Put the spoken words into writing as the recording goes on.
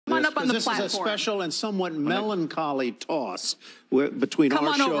on up on the platform. This is a special and somewhat melancholy toss between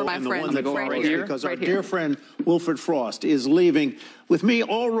our show and the one that follows, because our dear friend Wilfred Frost is leaving. With me,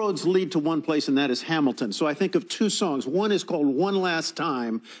 all roads lead to one place, and that is Hamilton. So I think of two songs. One is called One Last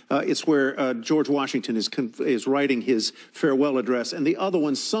Time. It's where George Washington is writing his farewell address. And the other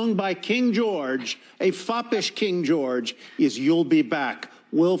one, sung by King George, a foppish King George, is You'll Be Back.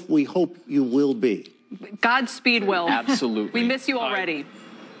 Wilf, we hope you will be. Godspeed, Will. Absolutely. We miss you already.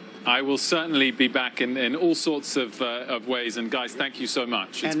 I will certainly be back in all sorts of ways. And guys, thank you so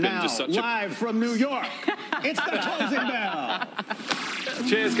much. It's been just such live from New York, it's the closing bell.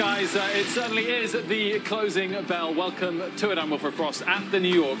 Cheers, guys. It certainly is the closing bell. Welcome to it. I'm Wilfred Frost at the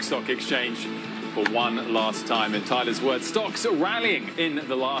New York Stock Exchange for one last time. In Tyler's words, stocks are rallying in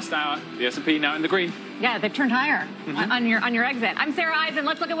the last hour. The S&P now in the green. Yeah, they've turned higher on your exit. I'm Sara Eisen.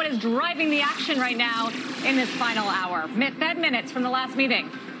 Let's look at what is driving the action right now in this final hour. Fed minutes from the last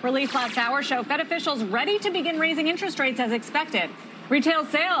meeting released last hour show Fed officials ready to begin raising interest rates as expected. Retail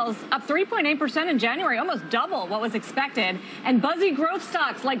sales up 3.8% in January, almost double what was expected. And buzzy growth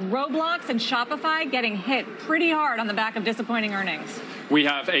stocks like Roblox and Shopify getting hit pretty hard on the back of disappointing earnings. We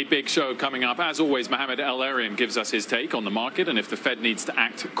have a big show coming up. As always, Mohamed El-Erian gives us his take on the market and if the Fed needs to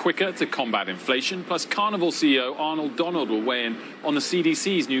act quicker to combat inflation. Plus, Carnival CEO Arnold Donald will weigh in on the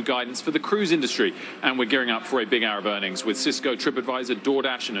CDC's new guidance for the cruise industry. And we're gearing up for a big hour of earnings with Cisco, TripAdvisor,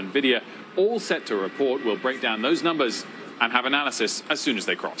 DoorDash and Nvidia all set to report. We'll break down those numbers and have analysis as soon as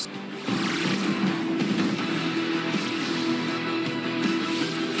they cross.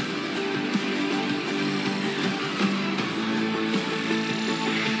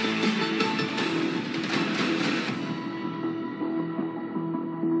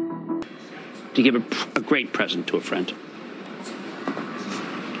 To give a great present to a friend.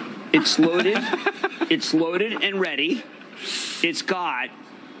 It's loaded. It's loaded and ready. It's got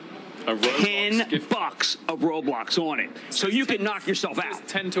 $10 of Roblox on it, so you can knock yourself out.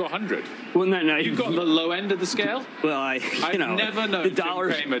 10 to 100. Well, no, you've got the low end of the scale. Well, I've never known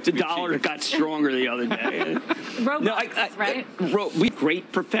the dollar got stronger the other day. Roblox, right? We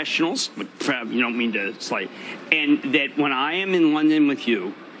great professionals. You don't mean to slight, and that when I am in London with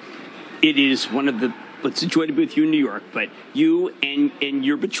you, it is one of the. It's a joy to be with you in New York, but you and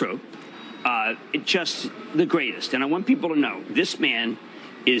your betrothed, it's just the greatest. And I want people to know this man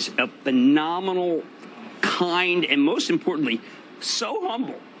is a phenomenal, kind, and most importantly, so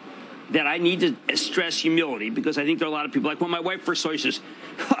humble that I need to stress humility, because I think there are a lot of people, like when my wife first saw you, she says,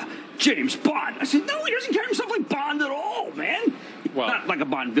 James Bond. I said, no, he doesn't carry himself like Bond at all, man. Well, not like a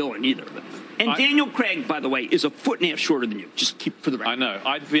Bond villain either. And Daniel Craig, by the way, is a foot and a half shorter than you. Just keep for the record. I know.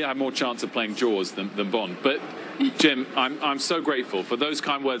 I'd have more chance of playing Jaws than Bond. But, Jim, I'm so grateful for those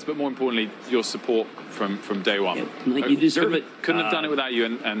kind words, but more importantly, your support from day one. Yeah, you deserve it. Couldn't have done it without you,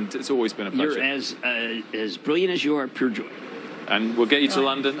 and it's always been a pleasure. You're as brilliant as you are, pure joy. And we'll get you to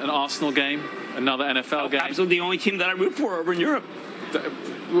London, an Arsenal game, another NFL game. Absolutely the only team that I root for over in Europe.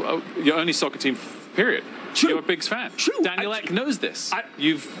 Your only soccer team, period. True. You're a big fan. True. Daniel Ek knows this.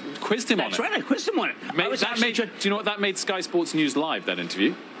 You've quizzed him on it. That's right, I quizzed him on it. Do you know what that made Sky Sports News Live, that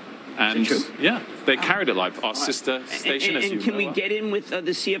interview? And yeah, they carried it live, our sister station. And can we get in with the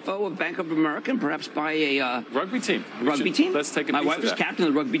CFO of Bank of America and perhaps buy a rugby team? Rugby team? Let's take a My wife is captain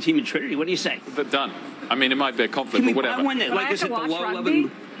of the rugby team in Trinity. What do you say? But done. I mean, it might be a conflict, but whatever. Buy one that, like, is it the low level?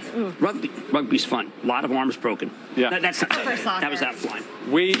 Rugby's fun. A lot of arms broken. Yeah. That was out of line.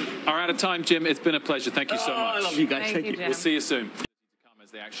 We are out of time, Jim. It's been a pleasure. Thank you so much. I love you guys. Thank you. We'll see you soon.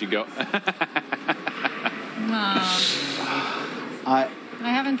 As they actually go. I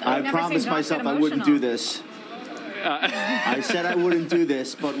promised myself I wouldn't do this. I said I wouldn't do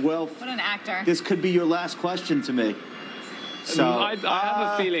this, but Wilf, what an actor. This could be your last question to me. So I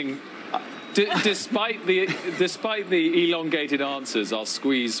have a feeling, despite the elongated answers, I'll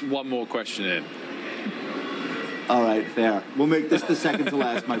squeeze one more question in. All right, fair. We'll make this the second to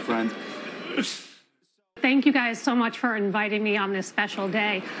last, my friend. Thank you guys so much for inviting me on this special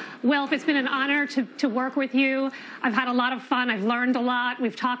day. Wilf, it's been an honor to work with you. I've had a lot of fun. I've learned a lot.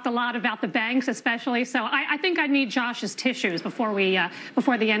 We've talked a lot about the banks, especially. So I think I need Josh's tissues before the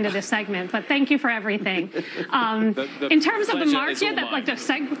end of this segment. But thank you for everything. In terms of the market, the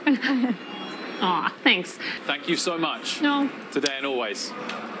segment. Aw, thanks. Thank you so much. No. Today and always.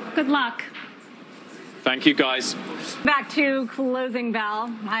 Good luck. Thank you, guys. Back to closing bell.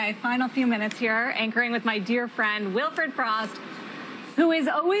 My final few minutes here, anchoring with my dear friend Wilfred Frost, who is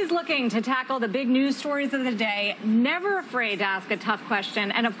always looking to tackle the big news stories of the day, never afraid to ask a tough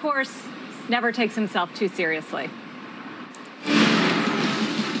question, and of course, never takes himself too seriously.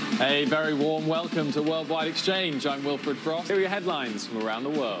 A very warm welcome to Worldwide Exchange. I'm Wilfred Frost. Here are your headlines from around the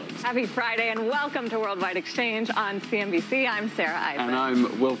world. Happy Friday and welcome to Worldwide Exchange on CNBC. I'm Sara Eisen. And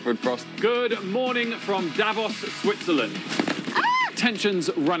I'm Wilfred Frost. Good morning from Davos, Switzerland. Tensions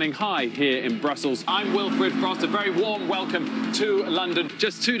running high here in Brussels. I'm Wilfred Frost. A very warm welcome to London.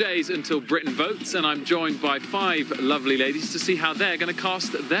 Just 2 days until Britain votes, and I'm joined by 5 lovely ladies to see how they're going to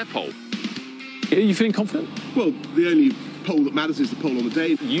cast their poll. Are you feeling confident? Well, the only poll that matters is the poll on the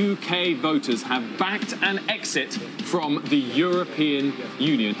day. UK voters have backed an exit from the European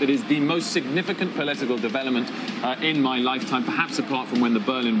Union. It is the most significant political development in my lifetime, perhaps apart from when the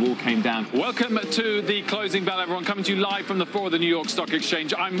Berlin Wall came down. Welcome to the closing bell, everyone. Coming to you live from the floor of the New York Stock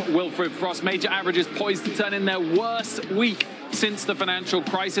Exchange. I'm Wilfred Frost. Major averages poised to turn in their worst week since the financial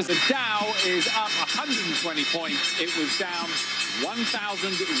crisis. The Dow is up 120 points. It was down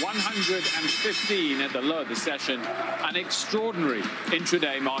 1,115 at the low of the session. An extraordinary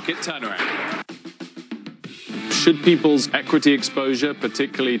intraday market turnaround. Should people's equity exposure,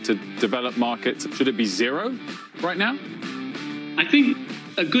 particularly to developed markets, should it be 0 right now? I think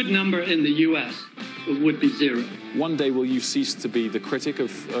a good number in the US would be 0. One day will you cease to be the critic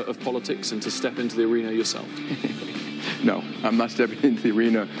of politics and to step into the arena yourself? No, I'm not stepping into the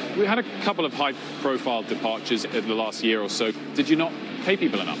arena. We had a couple of high-profile departures in the last year or so. Did you not pay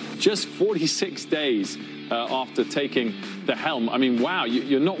people enough? Just 46 days after taking the helm. I mean, wow,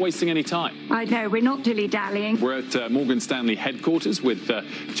 you're not wasting any time. I know, we're not dilly-dallying. We're at Morgan Stanley headquarters with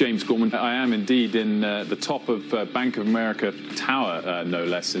James Gorman. I am indeed in the top of Bank of America Tower, no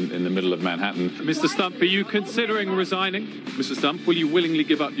less, in the middle of Manhattan. Mr. Stump, are you considering resigning? Mr. Stump, will you willingly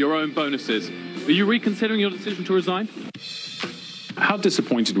give up your own bonuses? Are you reconsidering your decision to resign? How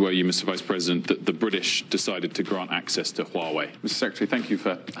disappointed were you, Mr. Vice President, that the British decided to grant access to Huawei? Mr. Secretary, thank you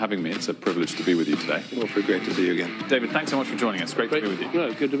for having me. It's a privilege to be with you today. Well, great to see you again. David, thanks so much for joining us. Great to be with you.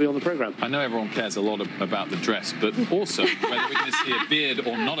 No, good to be on the programme. I know everyone cares a lot about the dress, but also whether we're going to see a beard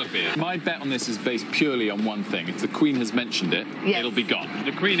or not a beard. My bet on this is based purely on one thing. If the Queen has mentioned it, It'll be gone.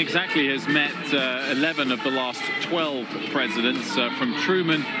 The Queen exactly has met 11 of the last 12 presidents. From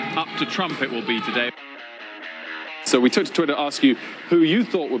Truman up to Trump it will be today. So we took to Twitter to ask you who you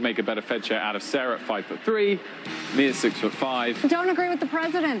thought would make a better Fed chair out of Sarah at 5'3", me at 6'5". Don't agree with the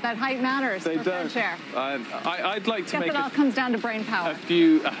president that height matters for Fed chair. I'd like to make it all comes down to brain power. A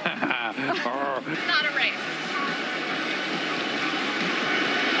few. It's not a race.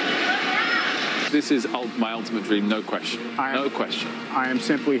 This is my ultimate dream, no question. No question. I am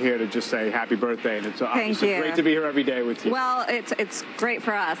simply here to just say happy birthday, and it's great to be here every day with you. Well, it's great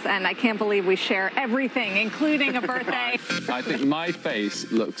for us, and I can't believe we share everything, including a birthday. I think my face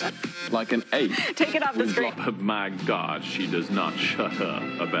looks like an 8. Take it off the screen. My God, she does not shut up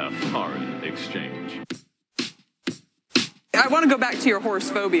about foreign exchange. I want to go back to your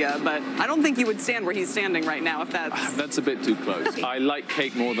horse phobia, but I don't think you would stand where he's standing right now if that's... That's a bit too close. I like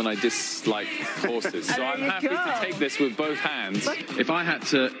cake more than I dislike horses, so I'm happy to take this with both hands. If I had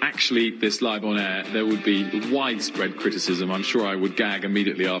to actually eat this live on air, there would be widespread criticism. I'm sure I would gag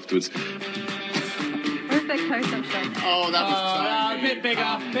immediately afterwards. Where's the close-up shot? Oh, that was a bit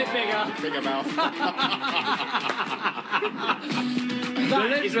bigger, bigger mouth.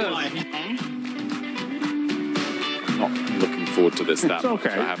 That is why. Not looking forward to this that much, okay.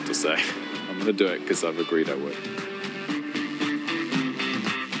 I have to say. I'm going to do it because I've agreed I would.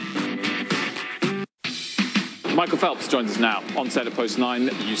 Michael Phelps joins us now on set at Post 9.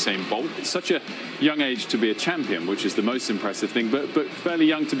 Usain Bolt. It's such a young age to be a champion, which is the most impressive thing, but fairly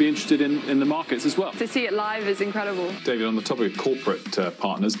young to be interested in the markets as well. To see it live is incredible. David, on the topic of corporate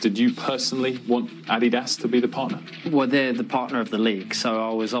partners, did you personally want Adidas to be the partner? Well, they're the partner of the league, so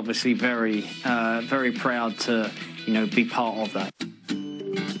I was obviously very proud to, be part of that.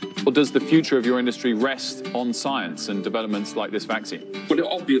 Or does the future of your industry rest on science and developments like this vaccine? Well,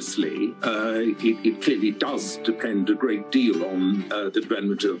 obviously, it clearly does depend a great deal on the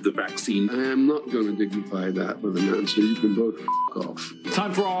development of the vaccine. I am not going to dignify that with an answer. You can both off.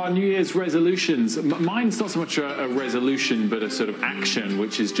 Time for our New Year's resolutions. Mine's not so much a resolution, but a sort of action,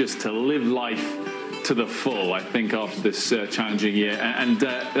 which is just to live life to the full, I think, after this challenging year. And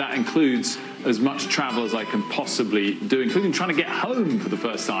that includes as much travel as I can possibly do, including trying to get home for the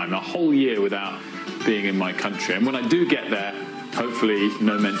first time, a whole year without being in my country. And when I do get there, hopefully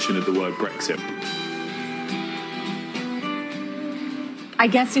no mention of the word Brexit. I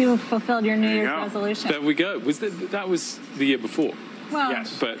guess you fulfilled your New Year's resolution. There we go. That was the year before. Well,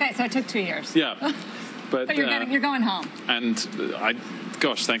 yes, but, okay, so it took 2 years. Yeah. But you're going home. And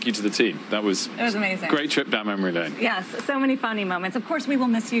gosh, thank you to the team. It was amazing. Great trip down memory lane. Yes, so many funny moments. Of course, we will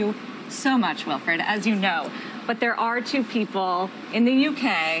miss you so much, Wilfred, as you know. But but there are two people in the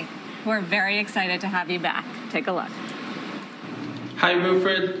UK who are very excited to have you back. Take a look. Hi,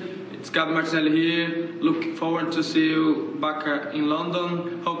 Wilfred. It's Gab Martinelli here. Looking forward to see you back in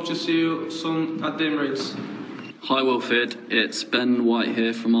London. Hope to see you soon at the Emirates. Hi, Wilfred. It's Ben White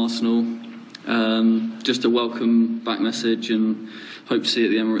here from Arsenal. Just a welcome back message and hope to see you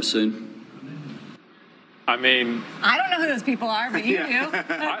at the Emirates soon. I mean... I don't know who those people are, but you do.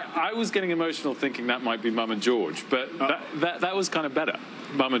 I was getting emotional thinking that might be Mum and George, but that was kind of better.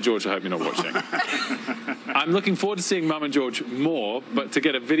 Mum and George, I hope you're not watching. I'm looking forward to seeing Mum and George more, but to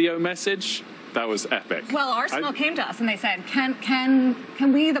get a video message, that was epic. Well, Arsenal came to us and they said, can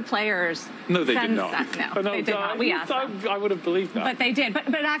we, the players, no, they send did not. that? No, they did not. We asked them. I would have believed that. But they did.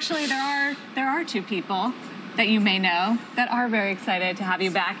 But actually, there are two people that you may know that are very excited to have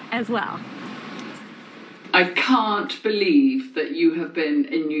you back as well. I can't believe that you have been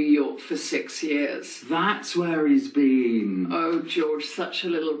in New York for 6 years. That's where he's been. Oh, George, such a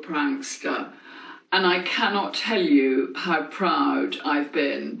little prankster. And I cannot tell you how proud I've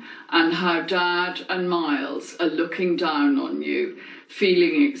been and how Dad and Miles are looking down on you,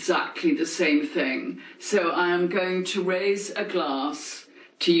 feeling exactly the same thing. So I am going to raise a glass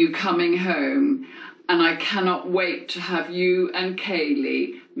to you coming home, and I cannot wait to have you and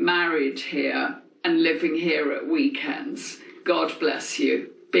Kaylee married here and living here at weekends. God bless you.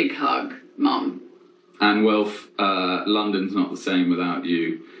 Big hug, Mum. And Wilf, London's not the same without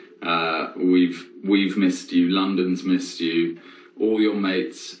you. We've missed you. London's missed you. All your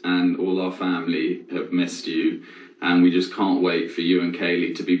mates and all our family have missed you. And we just can't wait for you and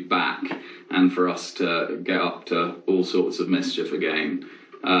Kaylee to be back and for us to get up to all sorts of mischief again.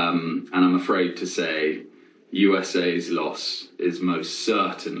 And I'm afraid to say USA's loss is most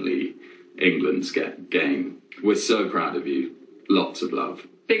certainly England's gain. We're so proud of you. Lots of love.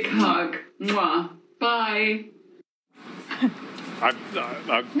 Big hug. Mwah. Bye. I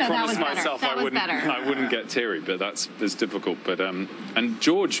promised myself I wouldn't get teary, but that's difficult. But and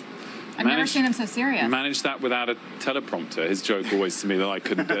George, I've never seen him so serious. Managed that without a teleprompter. His joke always to me that I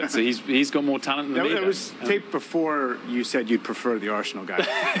couldn't do it. So he's got more talent than me. It was taped before you said you'd prefer the Arsenal guy.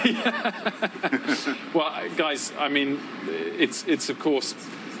 Well, guys, I mean, it's of course,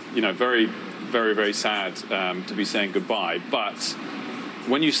 very, very, very sad to be saying goodbye, but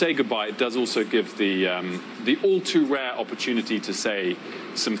when you say goodbye, it does also give the all too rare opportunity to say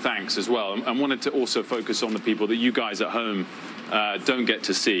some thanks as well. And wanted to also focus on the people that you guys at home don't get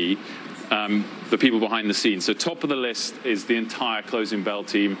to see, the people behind the scenes. So top of the list is the entire Closing Bell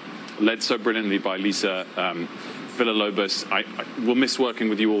team, led so brilliantly by Lisa Villalobos. I will miss working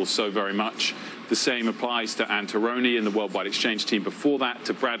with you all so very much. The same applies to Anne Taroni and the Worldwide Exchange team before that,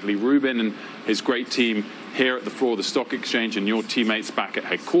 to Bradley Rubin and his great team here at the floor of the Stock Exchange and your teammates back at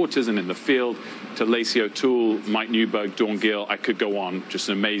headquarters and in the field, to Lacey O'Toole, Mike Newberg, Dawn Gill. I could go on. Just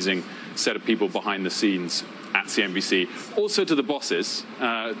an amazing set of people behind the scenes at CNBC. Also to the bosses,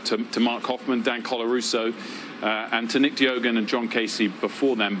 to Mark Hoffman, Dan Colarusso, and to Nick Diogan and John Casey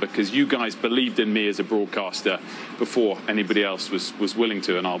before them, because you guys believed in me as a broadcaster before anybody else was willing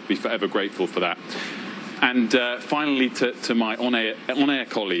to, and I'll be forever grateful for that. And finally, to my on-air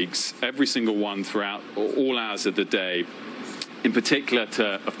colleagues, every single one throughout all hours of the day, in particular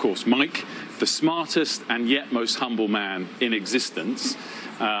to, of course, Mike, the smartest and yet most humble man in existence.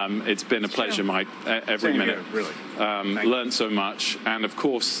 It's been a pleasure, Mike, every minute. Here, really. Learned so much. And, of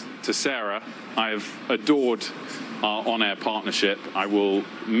course, to Sarah, I've adored our on-air partnership. I will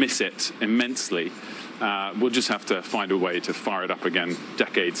miss it immensely. We'll just have to find a way to fire it up again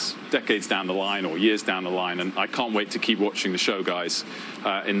decades down the line or years down the line. And I can't wait to keep watching the show, guys,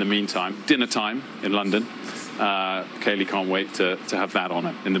 in the meantime. Dinner time in London. Kaylee can't wait to have that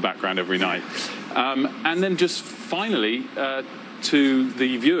on in the background every night. And then just finally, to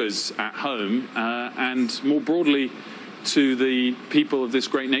the viewers at home and more broadly to the people of this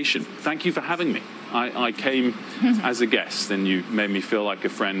great nation. Thank you for having me. I came as a guest and you made me feel like a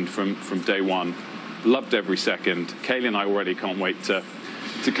friend from day one. Loved every second. Kaylee and I already can't wait to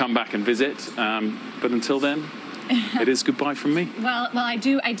come back and visit. But until then, it is goodbye from me. Well, I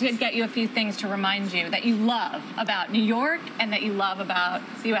did get you a few things to remind you that you love about New York and that you love about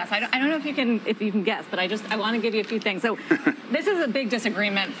the U.S. I don't know if you can guess, but I want to give you a few things. So this is a big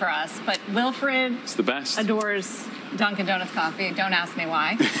disagreement for us, but Wilfred it's the best. Adores Dunkin' Donuts coffee. Don't ask me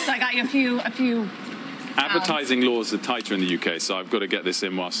why. So I got you a few. Advertising laws are tighter in the UK, so I've got to get this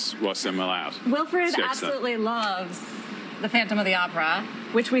in whilst I'm allowed. Wilfred absolutely loves the Phantom of the Opera,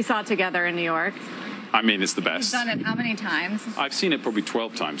 which we saw together in New York. I mean, it's the best. You've done it how many times? I've seen it probably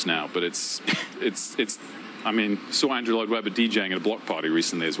 12 times now, but it's. I mean, saw Andrew Lloyd Webber DJing at a block party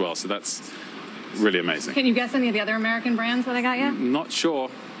recently as well, so that's Really amazing. Can you guess any of the other American brands that I got you? Not sure.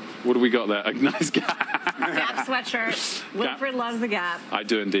 What do we got there? A nice Gap. Gap sweatshirt. Wilfred loves the Gap. I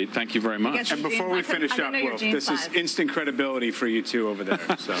do indeed. Thank you very much. And before we finish up, Wilf, this is instant credibility for you two over there.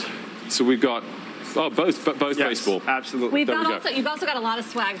 So we've got both yes, baseball. Absolutely. You've also got a lot of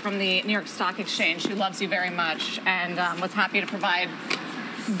swag from the New York Stock Exchange, who loves you very much and was happy to provide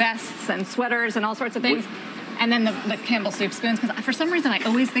vests and sweaters and all sorts of things. And then the Campbell soup spoons, because for some reason I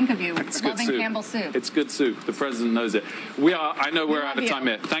always think of you loving Campbell soup. It's good soup. The president knows it. I know we're out of time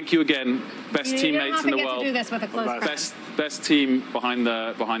here. Thank you again. Best teammates in the world. You don't have to get to do this with a close friend. Best team behind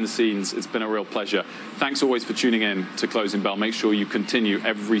the scenes. It's been a real pleasure. Thanks always for tuning in to Closing Bell. Make sure you continue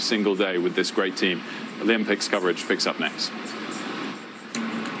every single day with this great team. Olympics coverage picks up next.